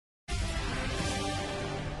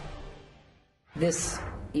This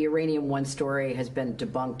Uranium One story has been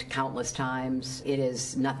debunked countless times. It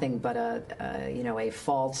is nothing but a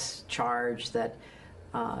false charge that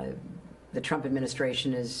the Trump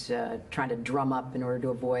administration is trying to drum up in order to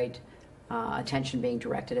avoid attention being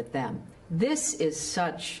directed at them. This is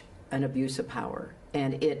such an abuse of power,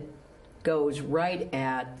 and it goes right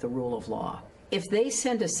at the rule of law. If they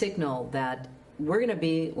send a signal that we're going to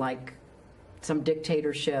be like some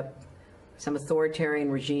dictatorship, some authoritarian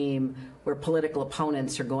regime where political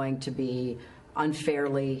opponents are going to be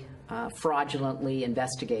unfairly, fraudulently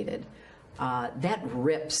investigated, that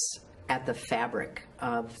rips at the fabric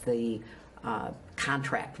of the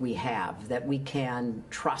contract we have, that we can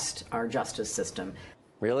trust our justice system.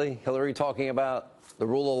 Really? Hillary talking about the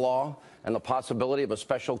rule of law and the possibility of a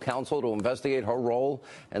special counsel to investigate her role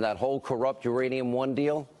in that whole corrupt Uranium One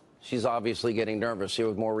deal? She's obviously getting nervous. Here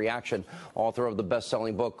with more reaction, author of the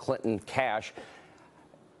best-selling book, Clinton Cash.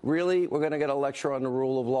 Really? We're going to get a lecture on the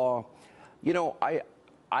rule of law? You know,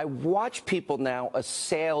 I watch people now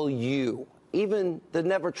assail you. Even the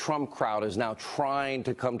Never Trump crowd is now trying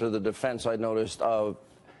to come to the defense, I noticed, of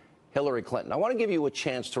Hillary Clinton. I want to give you a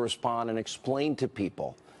chance to respond and explain to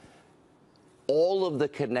people all of the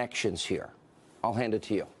connections here. I'll hand it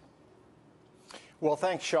to you. Well,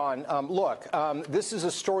 thanks, Sean. Look, this is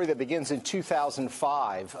a story that begins in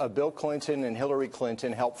 2005. Bill Clinton and Hillary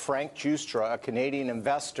Clinton helped Frank Giustra, a Canadian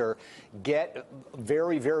investor, get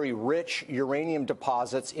very, very rich uranium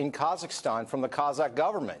deposits in Kazakhstan from the Kazakh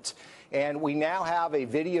government. And we now have a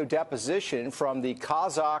video deposition from the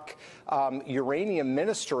Kazakh uranium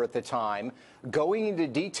minister at the time going into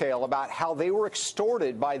detail about how they were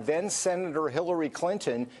extorted by then-Senator Hillary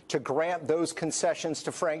Clinton to grant those concessions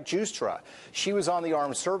to Frank Giustra. She was on the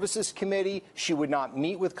Armed Services Committee. She would not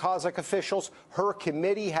meet with Kazakh officials. Her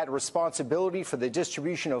committee had responsibility for the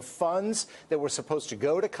distribution of funds that were supposed to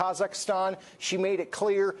go to Kazakhstan. She made it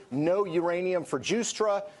clear, no uranium for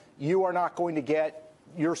Giustra. You are not going to get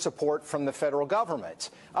your support from the federal government.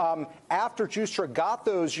 After Giustra got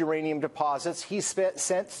those uranium deposits, he sent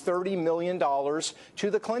 $30 million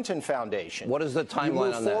to the Clinton Foundation. What is the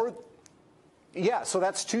timeline on that? Yeah, so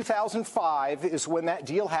that's 2005 is when that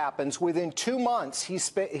deal happens. Within 2 months, he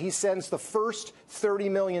sends the first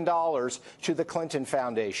 $30 million to the Clinton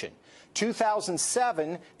Foundation.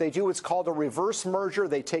 2007, they do what's called a reverse merger.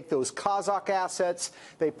 They take those Kazakh assets,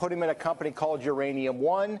 they put them in a company called Uranium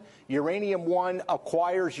One. Uranium One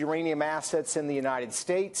acquires uranium assets in the United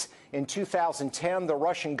States. In 2010, the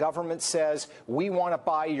Russian government says, we want to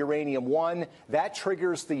buy Uranium One. That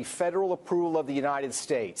triggers the federal approval of the United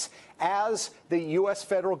States. As the U.S.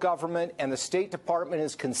 federal government and the State Department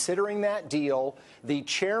is considering that deal, the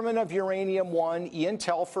chairman of Uranium One, Ian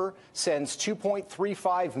Telfer, sends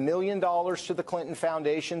 $2.35 million to the Clinton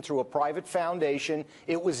Foundation through a private foundation.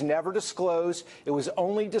 It was never disclosed. It was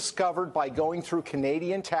only discovered by going through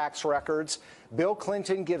Canadian tax records. Bill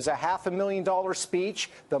Clinton gives a $500,000 speech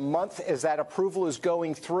the month as that approval is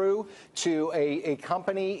going through to a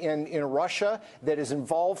company in Russia that is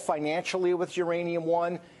involved financially with Uranium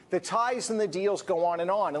One. The ties and the deals go on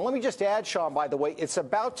and on. And let me just add, Sean, by the way, it's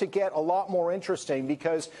about to get a lot more interesting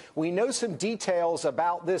because we know some details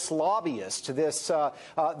about this lobbyist, this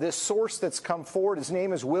source that's come forward. His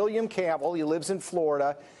name is William Campbell. He lives in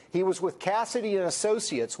Florida. He was with Cassidy and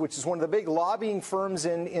Associates, which is one of the big lobbying firms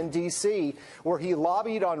in D.C., where he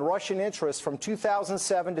lobbied on Russian interests from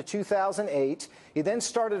 2007 to 2008. He then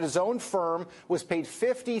started his own firm, was paid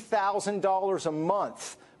 $50,000 a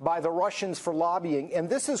month by the Russians for lobbying. And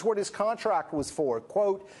this is what his contract was for,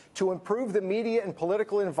 quote, to improve the media and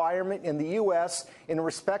political environment in the U.S. in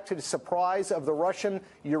respect to the surprise of the Russian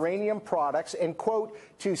uranium products, and, quote,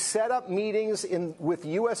 to set up meetings with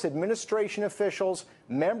U.S. administration officials,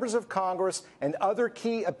 members of Congress, and other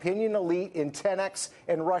key opinion elite in 10X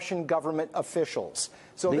and Russian government officials.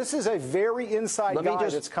 So this is a very inside guy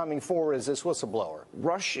that's coming forward as this whistleblower.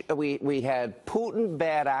 Russia, we had Putin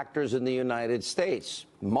bad actors in the United States.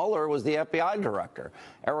 Mueller was the FBI director.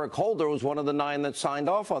 Eric Holder was one of the 9 that signed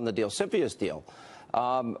off on the deal, CFIUS deal,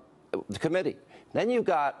 the committee. Then you've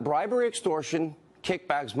got bribery, extortion,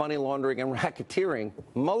 kickbacks, money laundering, and racketeering.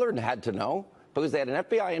 Mueller had to know because they had an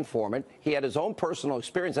FBI informant. He had his own personal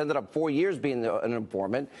experience, ended up 4 years being an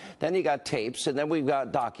informant. Then you got tapes, and then we've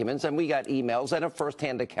got documents, and we got emails, and a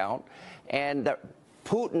firsthand account. And that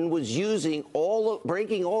Putin was using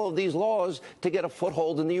breaking all of these laws to get a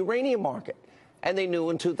foothold in the uranium market. And they knew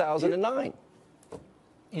in 2009.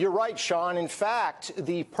 You're right, Sean. In fact,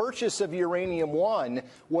 the purchase of uranium-1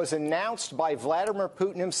 was announced by Vladimir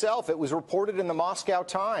Putin himself. It was reported in the Moscow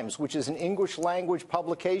Times, which is an English-language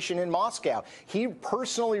publication in Moscow. He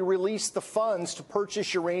personally released the funds to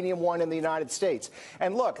purchase uranium-1 in the United States.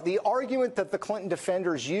 And look, the argument that the Clinton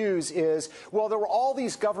defenders use is, well, there were all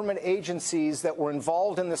these government agencies that were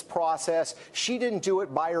involved in this process. She didn't do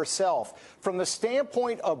it by herself. From the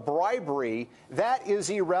standpoint of bribery, that is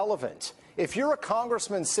irrelevant. If you're a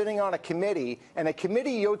congressman sitting on a committee and a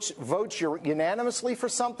committee votes unanimously for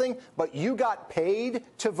something, but you got paid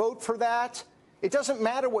to vote for that, it doesn't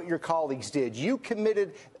matter what your colleagues did. You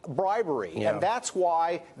committed bribery, and that's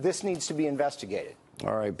why this needs to be investigated.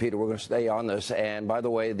 All right, Peter, we're going to stay on this. And by the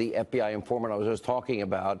way, the FBI informant I was just talking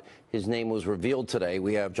about, his name was revealed today.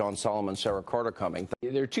 We have John Solomon, Sarah Carter coming.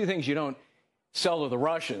 There are two things you don't sell to the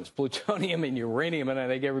Russians, plutonium and uranium, and I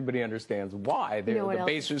think everybody understands why. They're the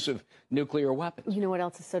basis of nuclear weapons. You know what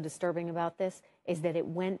else is so disturbing about this? Is that it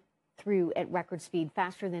went through at record speed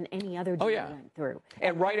faster than any other deal went through.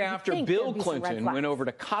 And right after Bill Clinton went over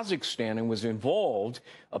to Kazakhstan and was involved,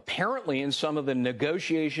 apparently, in some of the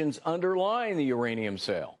negotiations underlying the uranium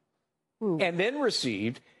sale, and then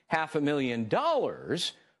received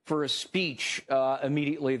 $500,000 for a speech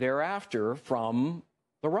immediately thereafter from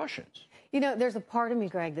the Russians. You know, there's a part of me,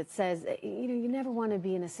 Greg, that says, you know, you never want to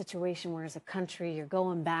be in a situation where as a country you're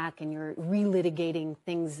going back and you're relitigating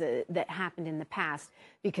things that happened in the past,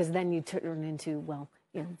 because then you turn into, well,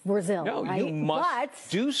 you know, Brazil. No, right? you must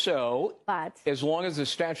do so as long as the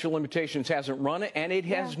statute of limitations hasn't run, and it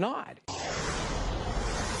has not.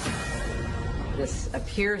 This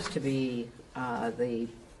appears to be the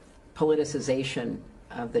politicization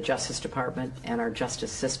of the Justice Department and our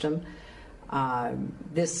justice system.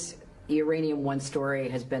 This uranium-1 story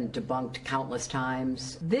has been debunked countless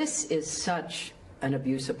times. This is such an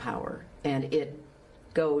abuse of power, and it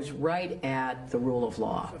goes right at the rule of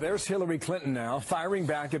law. There's Hillary Clinton now firing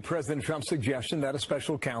back at President Trump's suggestion that a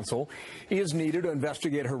special counsel is needed to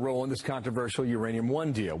investigate her role in this controversial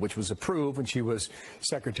uranium-1 deal, which was approved when she was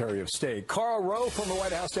Secretary of State. Karl Rove, former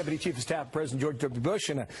White House Deputy Chief of Staff, President George W. Bush,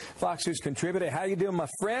 and a Fox News contributor. How you doing, my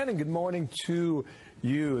friend? And good morning to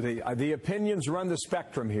you. The opinions run the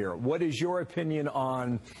spectrum here. What is your opinion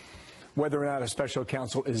on whether or not a special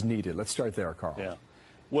counsel is needed? Let's start there, Karl. Yeah.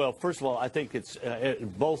 Well, first of all, I think it's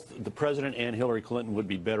both the president and Hillary Clinton would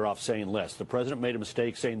be better off saying less. The president made a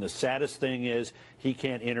mistake saying the saddest thing is he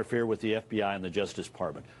can't interfere with the FBI and the Justice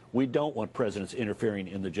Department. We don't want presidents interfering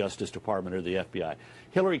in the Justice Department or the FBI.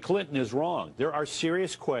 Hillary Clinton is wrong. There are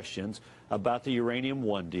serious questions about the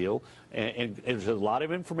uranium-1 deal, and there's a lot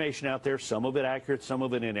of information out there, some of it accurate, some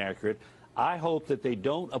of it inaccurate. I hope that they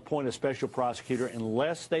don't appoint a special prosecutor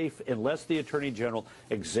unless the Attorney General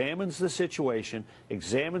examines the situation,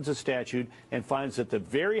 examines the statute, and finds that the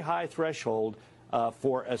very high threshold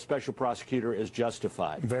for a special prosecutor is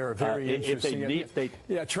justified. Very interesting. If they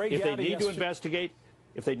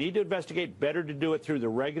need to investigate, better to do it through the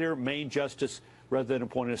regular main justice rather than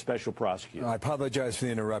appointing a special prosecutor. I apologize for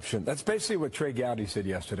the interruption. That's basically what Trey Gowdy said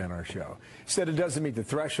yesterday on our show. He said it doesn't meet the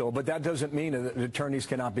threshold, but that doesn't mean that attorneys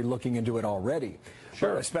cannot be looking into it already.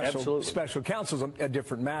 Sure, absolutely. Special counsel's a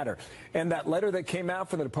different matter. And that letter that came out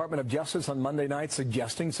from the Department of Justice on Monday night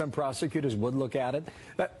suggesting some prosecutors would look at it,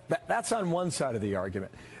 that's on one side of the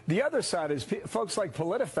argument. The other side is folks like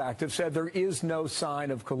PolitiFact have said there is no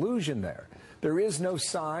sign of collusion there. There is no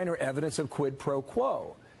sign or evidence of quid pro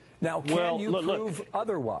quo. Now, can you prove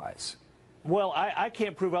otherwise? Well, I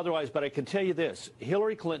can't prove otherwise, but I can tell you this.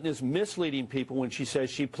 Hillary Clinton is misleading people when she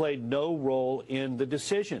says she played no role in the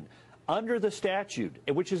decision. Under the statute,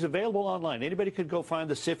 which is available online, anybody could go find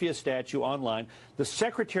the CFIUS statute online, the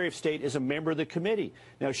Secretary of State is a member of the committee.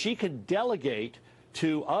 Now, she can delegate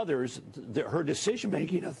to others her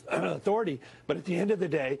decision-making authority, but at the end of the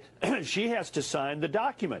day, she has to sign the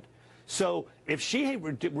document. So if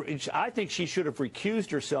I think she should have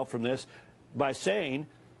recused herself from this by saying,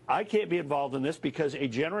 I can't be involved in this because a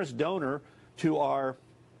generous donor to our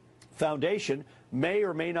foundation may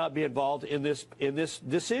or may not be involved in this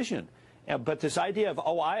decision. But this idea of,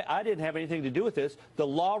 I didn't have anything to do with this, the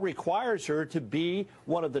law requires her to be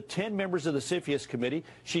one of the 10 members of the CFIUS committee.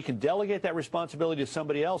 She can delegate that responsibility to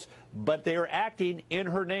somebody else, but they are acting in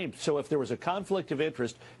her name. So if there was a conflict of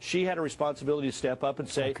interest, she had a responsibility to step up and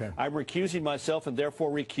say, I'm recusing myself and therefore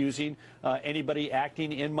recusing anybody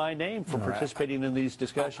acting in my name from participating in these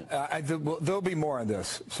discussions. There'll be more on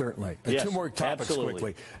this, certainly. Yes, two more topics absolutely.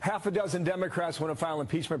 Quickly. Half a dozen Democrats want to file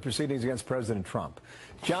impeachment proceedings against President Trump.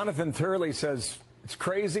 Jonathan Turley says it's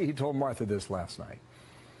crazy. He told Martha this last night.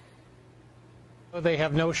 They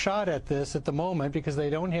have no shot at this at the moment because they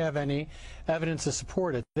don't have any evidence to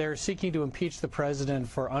support it. They're seeking to impeach the president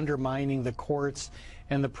for undermining the courts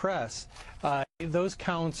and the press. Those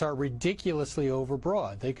counts are ridiculously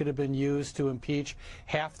overbroad. They could have been used to impeach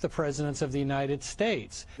half the presidents of the United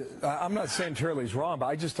States. I'm not saying Turley's wrong, but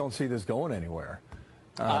I just don't see this going anywhere.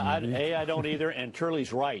 I don't either, and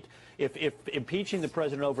Turley's right. If impeaching the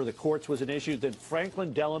president over the courts was an issue, then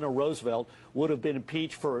Franklin Delano Roosevelt would have been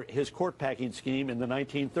impeached for his court packing scheme in the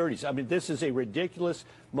 1930s. I mean, this is a ridiculous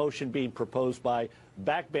motion being proposed by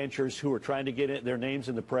backbenchers who are trying to get their names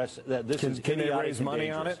in the press. Can they raise money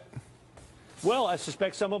on it? Well, I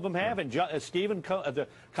suspect some of them have. And the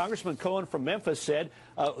Congressman Cohen from Memphis said,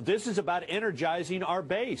 this is about energizing our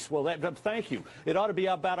base. Well, thank you. It ought to be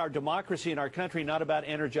about our democracy in our country, not about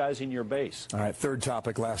energizing your base. All right, third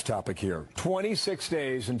topic, last topic here. 26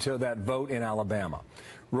 days until that vote in Alabama.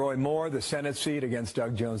 Roy Moore, the Senate seat against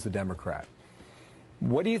Doug Jones, the Democrat.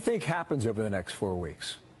 What do you think happens over the next 4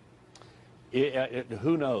 weeks?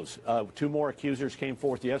 Who knows? Two more accusers came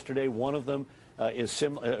forth yesterday. One of them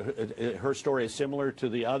her story is similar to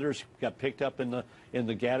the others. Got picked up in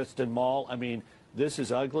the Gadsden Mall. I mean, this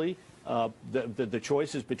is ugly. The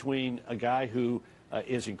choice is between a guy who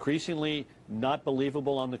is increasingly not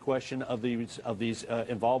believable on the question of these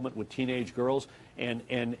involvement with teenage girls, and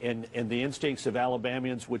the instincts of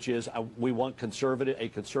Alabamians, which is we want a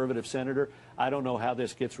conservative senator. I don't know how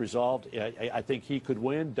this gets resolved. I think he could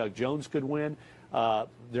win. Doug Jones could win. There are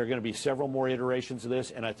going to be several more iterations of this,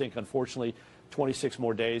 and I think, unfortunately, 26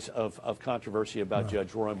 more days of controversy about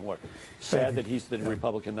Judge Roy Moore. Sad that he's the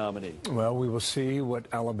Republican nominee. Well, we will see what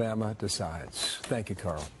Alabama decides. Thank you,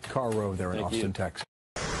 Carl. Carl Rowe there in Austin, Texas.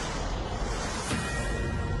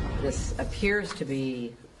 This appears to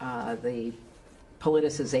be the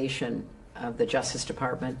politicization of the Justice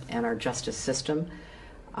Department and our justice system.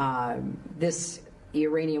 This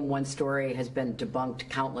Uranium One story has been debunked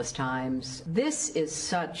countless times. This is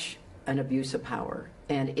such an abuse of power,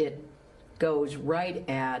 and it goes right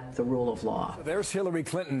at the rule of law. There's Hillary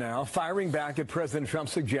Clinton now firing back at President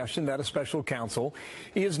Trump's suggestion that a special counsel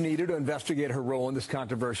is needed to investigate her role in this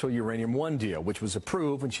controversial Uranium One deal, which was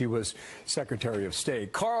approved when she was Secretary of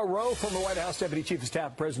State. Carl Rowe, former White House Deputy Chief of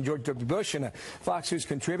Staff, President George W. Bush, and a Fox News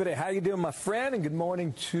contributor. How you doing, my friend? And good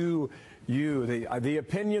morning to you. The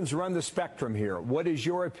opinions run the spectrum here. What is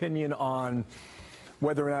your opinion on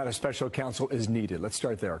whether or not a special counsel is needed? Let's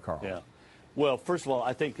start there, Carl. Yeah. Well, first of all,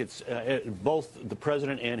 I think it's both the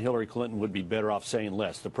president and Hillary Clinton would be better off saying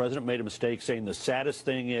less. The president made a mistake saying the saddest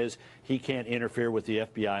thing is he can't interfere with the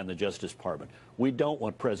FBI and the Justice Department. We don't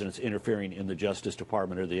want presidents interfering in the Justice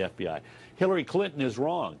Department or the FBI. Hillary Clinton is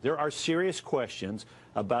wrong. There are serious questions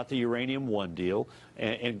about the Uranium One deal,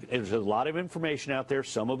 and there's a lot of information out there,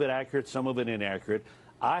 some of it accurate, some of it inaccurate.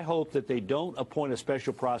 I hope that they don't appoint a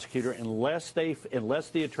special prosecutor unless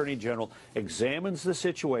the Attorney General examines the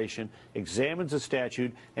situation, examines the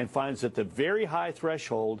statute, and finds that the very high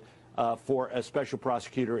threshold for a special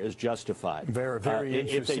prosecutor is justified. Very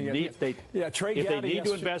interesting. If they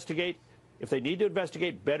need to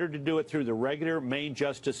investigate, better to do it through the regular main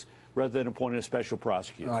justice rather than appointing a special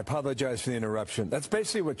prosecutor. I apologize for the interruption. That's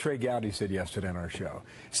basically what Trey Gowdy said yesterday on our show.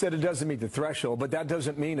 He said it doesn't meet the threshold, but that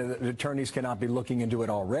doesn't mean that attorneys cannot be looking into it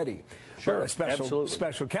already. Sure, a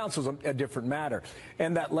special counsel is a different matter.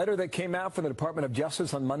 And that letter that came out from the Department of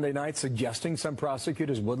Justice on Monday night suggesting some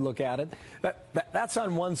prosecutors would look at it, that's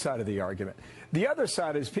on one side of the argument. The other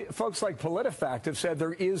side is folks like PolitiFact have said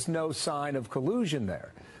there is no sign of collusion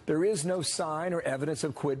there. There is no sign or evidence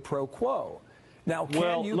of quid pro quo. Now,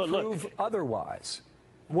 can you prove otherwise?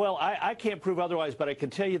 Well, I can't prove otherwise, but I can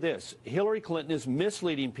tell you this. Hillary Clinton is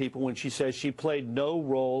misleading people when she says she played no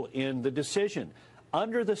role in the decision.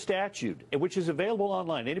 Under the statute, which is available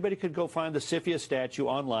online, anybody could go find the CFIUS statute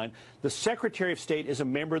online, the Secretary of State is a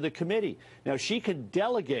member of the committee. Now, she can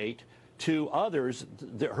delegate to others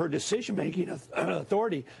her decision-making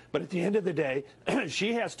authority, but at the end of the day,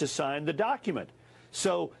 she has to sign the document.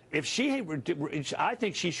 So I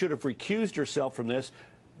think she should have recused herself from this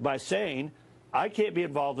by saying, I can't be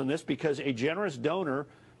involved in this because a generous donor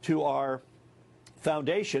to our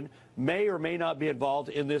foundation may or may not be involved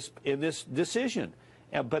in this decision.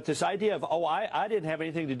 But this idea of, I didn't have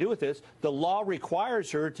anything to do with this, the law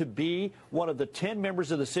requires her to be one of the 10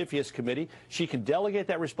 members of the CFIUS committee. She can delegate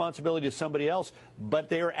that responsibility to somebody else, but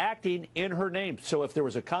they are acting in her name. So if there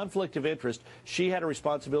was a conflict of interest, she had a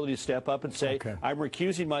responsibility to step up and say, I'm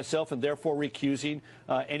recusing myself and therefore recusing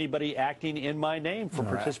anybody acting in my name from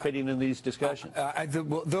participating in these discussions.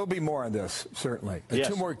 There'll be more on this, certainly. Yes,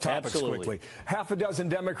 two more topics absolutely. quickly. Half a dozen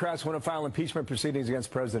Democrats want to file impeachment proceedings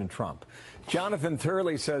against President Trump. Jonathan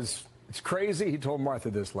Turley says It's crazy. He told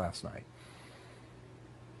Martha this last night.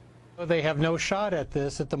 They have no shot at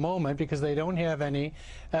this at the moment because they don't have any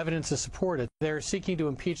evidence to support it. They're seeking to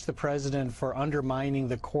impeach the president for undermining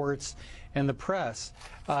the courts and the press.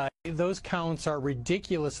 Those counts are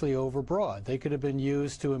ridiculously overbroad. They could have been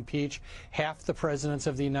used to impeach half the presidents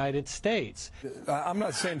of the United States. I'm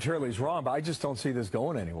not saying Turley's wrong, but I just don't see this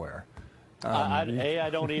going anywhere. I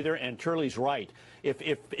don't either, and Turley's right. If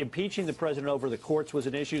impeaching the president over the courts was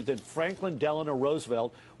an issue, then Franklin Delano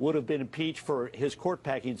Roosevelt would have been impeached for his court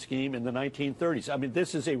packing scheme in the 1930s. I mean,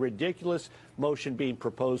 this is a ridiculous motion being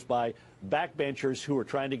proposed by backbenchers who are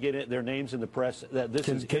trying to get their names in the press. That this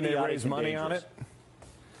is can they raise money on it?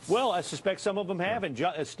 Well, I suspect some of them have. And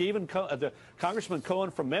the Congressman Cohen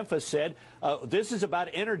from Memphis said, this is about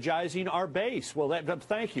energizing our base. Well,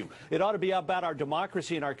 thank you. It ought to be about our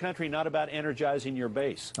democracy in our country, not about energizing your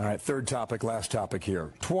base. All right, third topic, last topic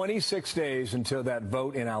here. 26 days until that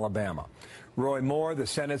vote in Alabama. Roy Moore, the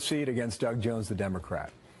Senate seat, against Doug Jones, the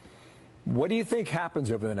Democrat. What do you think happens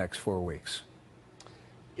over the next 4 weeks?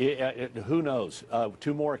 Who knows?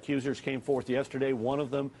 Two more accusers came forth yesterday. One of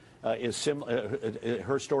them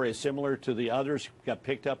her story is similar to the others. Got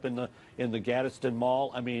picked up in the Gadsden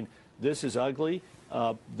Mall. I mean, this is ugly.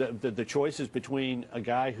 The choice is between a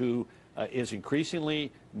guy who is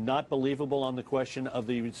increasingly not believable on the question of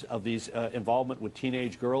these involvement with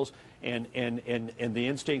teenage girls, and the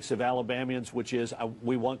instincts of Alabamians, which is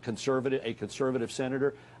we want a conservative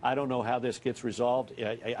senator. I don't know how this gets resolved.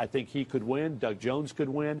 I think he could win. Doug Jones could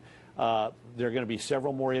win. There are going to be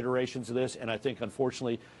several more iterations of this, and I think,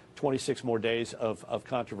 unfortunately, 26 more days of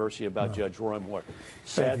controversy about Judge Roy Moore.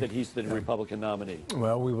 Sad that he's the Republican nominee.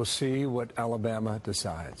 Well, we will see what Alabama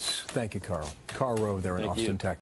decides. Thank you, Carl. Carl Rowe there in Austin, Texas.